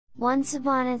Once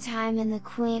upon a time in the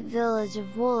quaint village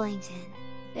of Wollington,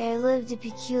 there lived a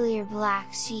peculiar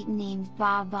black sheep named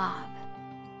Baa Baa.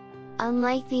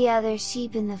 Unlike the other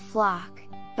sheep in the flock,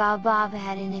 Baa Baa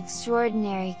had an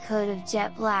extraordinary coat of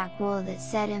jet black wool that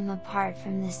set him apart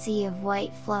from the sea of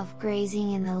white fluff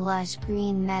grazing in the lush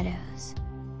green meadows.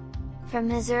 From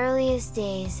his earliest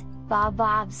days, Baa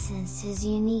Baa sensed his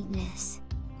uniqueness.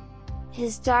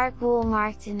 His dark wool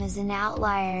marked him as an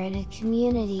outlier in a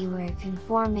community where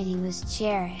conformity was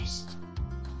cherished.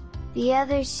 The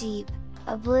other sheep,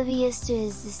 oblivious to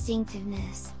his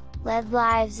distinctiveness, led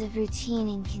lives of routine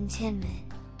and contentment.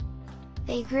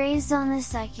 They grazed on the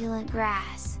succulent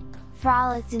grass,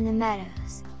 frolicked in the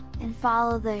meadows, and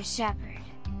followed their shepherd,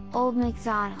 Old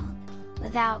MacDonald,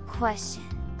 without question.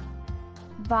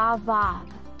 Baa Baa,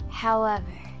 however,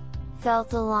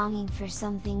 felt a longing for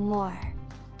something more.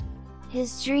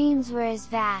 His dreams were as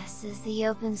vast as the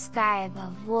open sky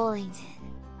above Wollington.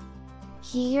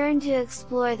 He yearned to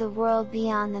explore the world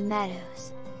beyond the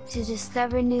meadows, to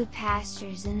discover new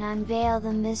pastures and unveil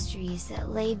the mysteries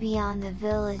that lay beyond the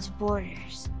village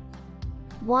borders.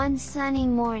 One sunny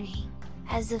morning,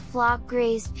 as the flock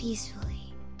grazed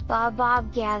peacefully, Baa Baa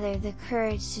gathered the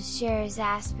courage to share his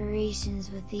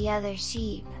aspirations with the other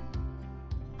sheep.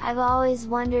 "I've always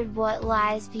wondered what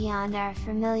lies beyond our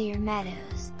familiar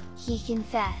meadows," he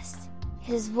confessed,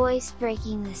 his voice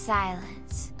breaking the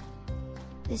silence.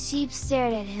 The sheep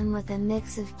stared at him with a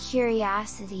mix of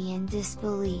curiosity and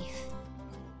disbelief.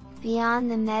 "Beyond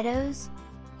the meadows?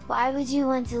 Why would you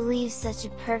want to leave such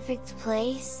a perfect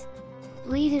place?"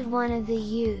 bleated one of the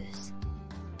ewes.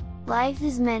 "Life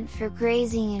is meant for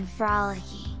grazing and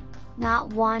frolicking,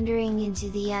 not wandering into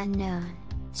the unknown,"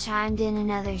 chimed in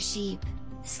another sheep,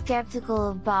 skeptical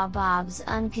of Baa Baa's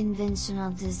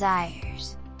unconventional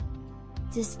desires.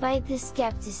 Despite the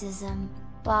skepticism,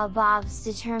 Baa Baa's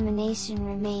determination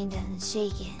remained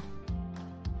unshaken.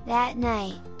 That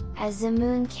night, as the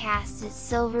moon cast its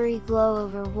silvery glow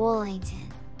over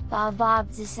Wollington, Baa Baa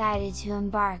decided to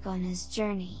embark on his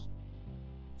journey.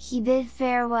 He bid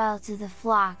farewell to the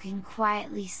flock and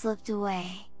quietly slipped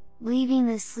away, leaving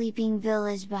the sleeping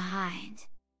village behind.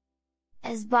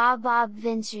 As Baa Baa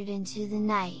ventured into the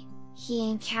night,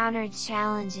 he encountered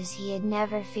challenges he had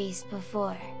never faced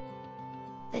before.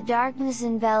 The darkness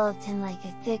enveloped him like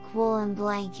a thick woolen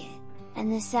blanket, and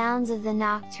the sounds of the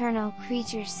nocturnal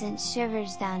creature sent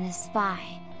shivers down his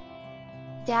spine.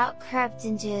 Doubt crept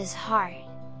into his heart,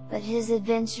 but his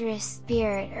adventurous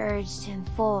spirit urged him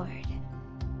forward.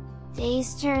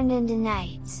 Days turned into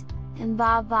nights, and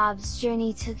Baa Baa's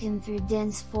journey took him through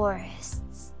dense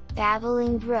forests,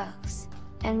 babbling brooks,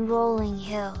 and rolling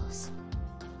hills.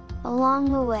 Along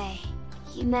the way,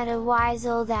 he met a wise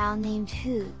old owl named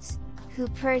Hoots, who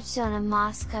perched on a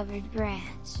moss-covered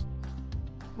branch.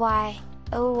 "Why,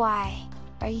 oh why,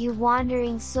 are you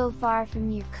wandering so far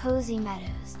from your cozy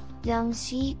meadows, young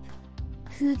sheep?"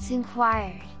 Hoots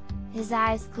inquired, his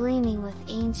eyes gleaming with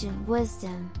ancient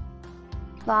wisdom.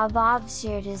 Baa Baa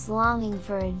shared his longing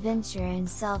for adventure and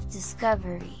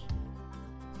self-discovery.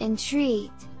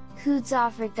 Intrigued, Hoots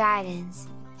offered guidance,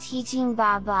 teaching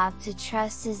Baa Baa to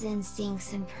trust his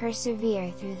instincts and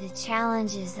persevere through the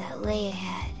challenges that lay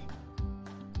ahead.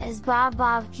 As Baa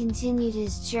Baa continued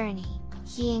his journey,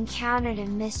 he encountered a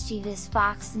mischievous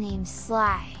fox named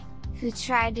Sly, who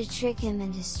tried to trick him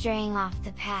into straying off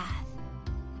the path.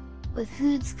 With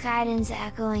Hoots' guidance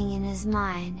echoing in his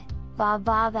mind, Baa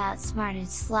Baa outsmarted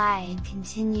Sly and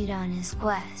continued on his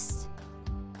quest.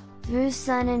 Through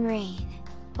sun and rain,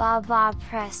 Baa Baa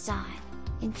pressed on,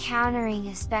 encountering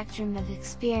a spectrum of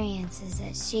experiences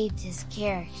that shaped his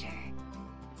character.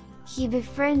 He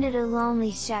befriended a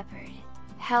lonely shepherd,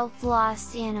 helped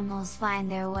lost animals find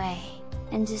their way,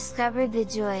 and discovered the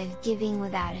joy of giving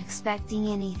without expecting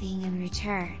anything in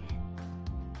return.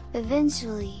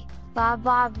 Eventually, Baa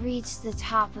Baa reached the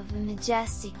top of a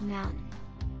majestic mountain.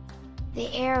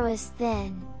 The air was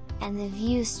thin, and the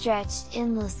view stretched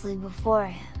endlessly before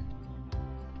him.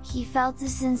 He felt a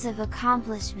sense of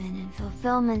accomplishment and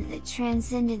fulfillment that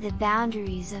transcended the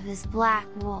boundaries of his black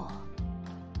wool.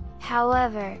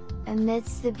 However,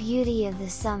 amidst the beauty of the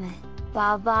summit,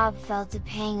 Baa Baa felt a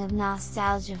pang of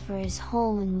nostalgia for his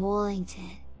home in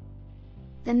Wollington.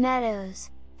 The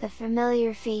meadows, the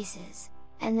familiar faces,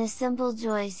 and the simple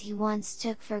joys he once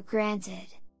took for granted.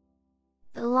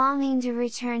 The longing to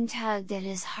return tugged at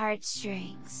his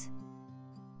heartstrings.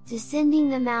 Descending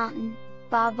the mountain,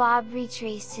 Baa Baa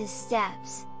retraced his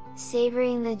steps,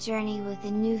 savoring the journey with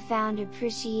a newfound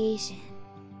appreciation.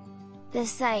 The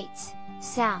sights,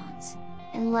 sounds,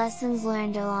 and lessons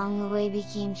learned along the way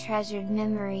became treasured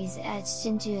memories etched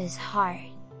into his heart.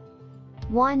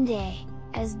 One day,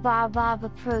 As Baa Baa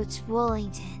approached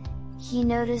Woolington, he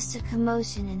noticed a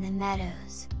commotion in the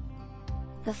meadows.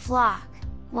 The flock,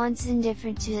 once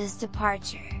indifferent to his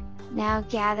departure, now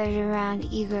gathered around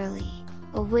eagerly,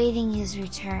 awaiting his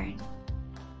return.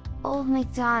 Old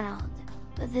MacDonald,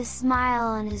 with a smile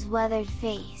on his weathered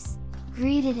face,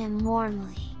 greeted him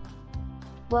warmly.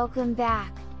 "Welcome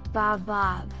back, Baa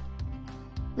Baa.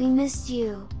 We missed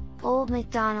you," Old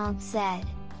MacDonald said,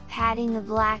 patting the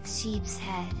black sheep's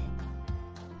head.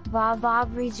 Baa Baa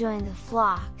rejoined the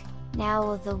flock, now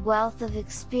with a wealth of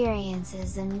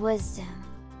experiences and wisdom.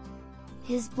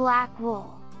 His black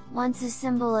wool, once a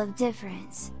symbol of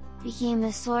difference, became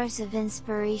a source of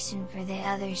inspiration for the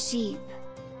other sheep.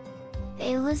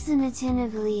 They listened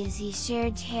attentively as he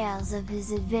shared tales of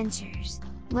his adventures,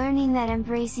 learning that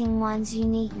embracing one's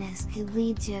uniqueness could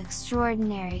lead to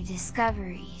extraordinary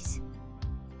discoveries.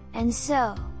 And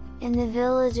so, in the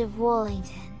village of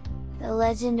Woolington, the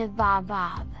legend of Baa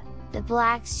Baa, the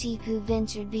black sheep who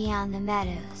ventured beyond the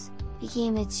meadows,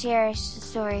 became a cherished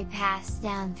story passed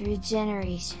down through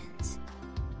generations.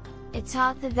 It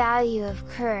taught the value of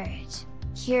courage,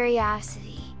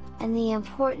 curiosity, and the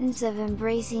importance of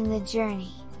embracing the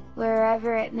journey,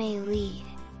 wherever it may lead.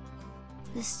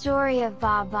 The story of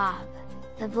Baa Baa,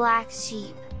 the black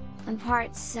sheep,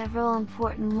 imparts several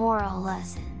important moral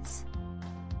lessons.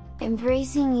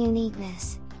 Embracing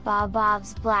uniqueness, Baa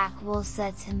Baa's black wool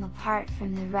sets him apart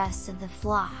from the rest of the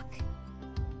flock.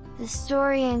 The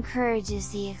story encourages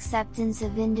the acceptance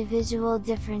of individual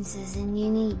differences and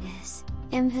uniqueness,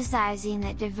 emphasizing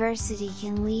that diversity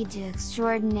can lead to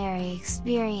extraordinary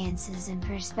experiences and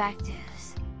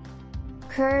perspectives.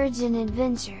 Courage and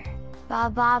adventure, Baa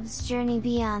Baa's journey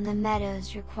beyond the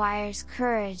meadows requires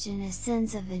courage and a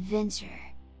sense of adventure.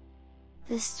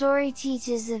 The story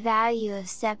teaches the value of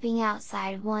stepping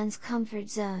outside one's comfort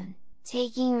zone,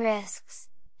 taking risks,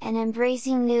 and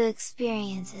embracing new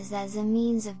experiences as a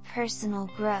means of personal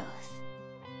growth.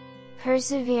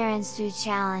 Perseverance through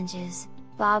challenges,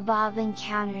 Baa Baa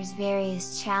encounters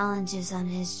various challenges on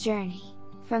his journey,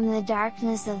 from the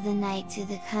darkness of the night to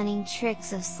the cunning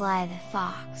tricks of Sly the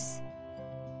Fox.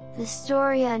 The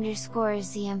story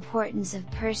underscores the importance of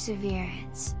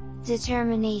perseverance,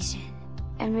 determination,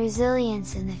 and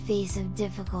resilience in the face of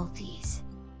difficulties.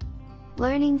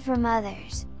 Learning from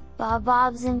others, Baa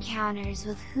Baa's encounters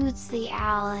with Hoots the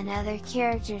Owl and other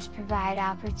characters provide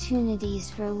opportunities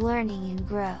for learning and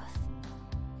growth.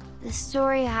 The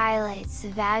story highlights the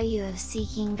value of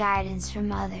seeking guidance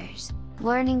from others,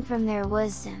 learning from their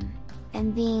wisdom,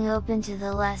 and being open to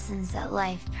the lessons that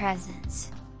life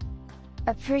presents.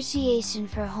 Appreciation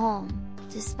for home,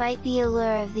 despite the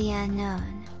allure of the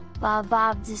unknown, Baa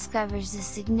Baa discovers the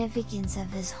significance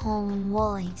of his home in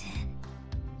Woolington.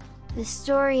 The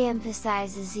story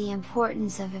emphasizes the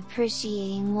importance of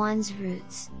appreciating one's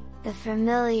roots, the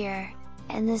familiar,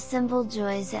 and the simple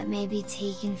joys that may be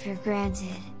taken for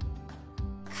granted.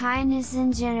 Kindness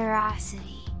and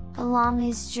generosity, along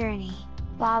his journey,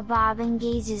 Baa Baa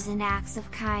engages in acts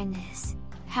of kindness,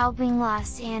 helping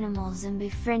lost animals and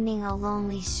befriending a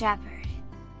lonely shepherd.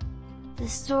 The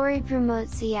story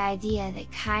promotes the idea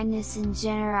that kindness and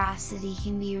generosity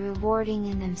can be rewarding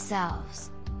in themselves,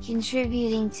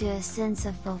 contributing to a sense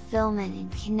of fulfillment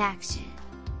and connection.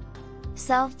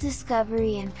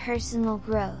 Self-discovery and personal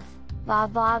growth, Baa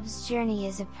Baa's journey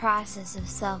is a process of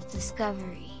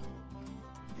self-discovery.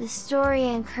 The story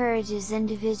encourages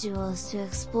individuals to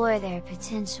explore their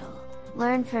potential,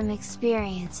 learn from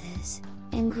experiences,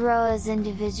 and grow as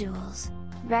individuals,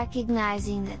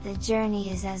 recognizing that the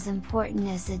journey is as important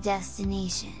as the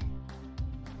destination.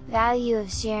 Value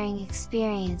of sharing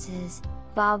experiences,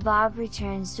 Baa Baa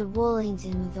returns to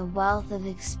Woolington with a wealth of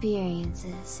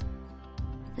experiences.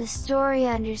 The story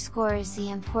underscores the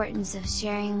importance of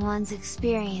sharing one's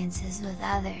experiences with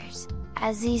others,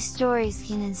 as these stories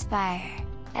can inspire,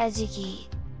 educate,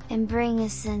 and bring a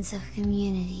sense of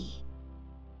community.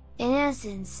 In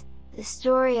essence, the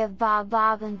story of Baa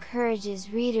Baa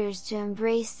encourages readers to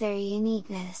embrace their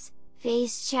uniqueness,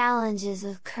 face challenges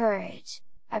with courage,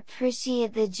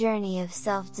 appreciate the journey of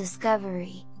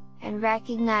self-discovery, and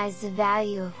recognize the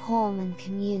value of home and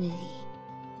community.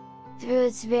 Through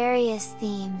its various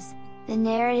themes, the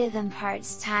narrative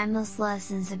imparts timeless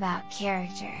lessons about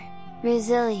character,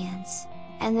 resilience,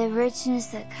 and the richness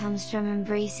that comes from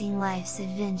embracing life's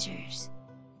adventures.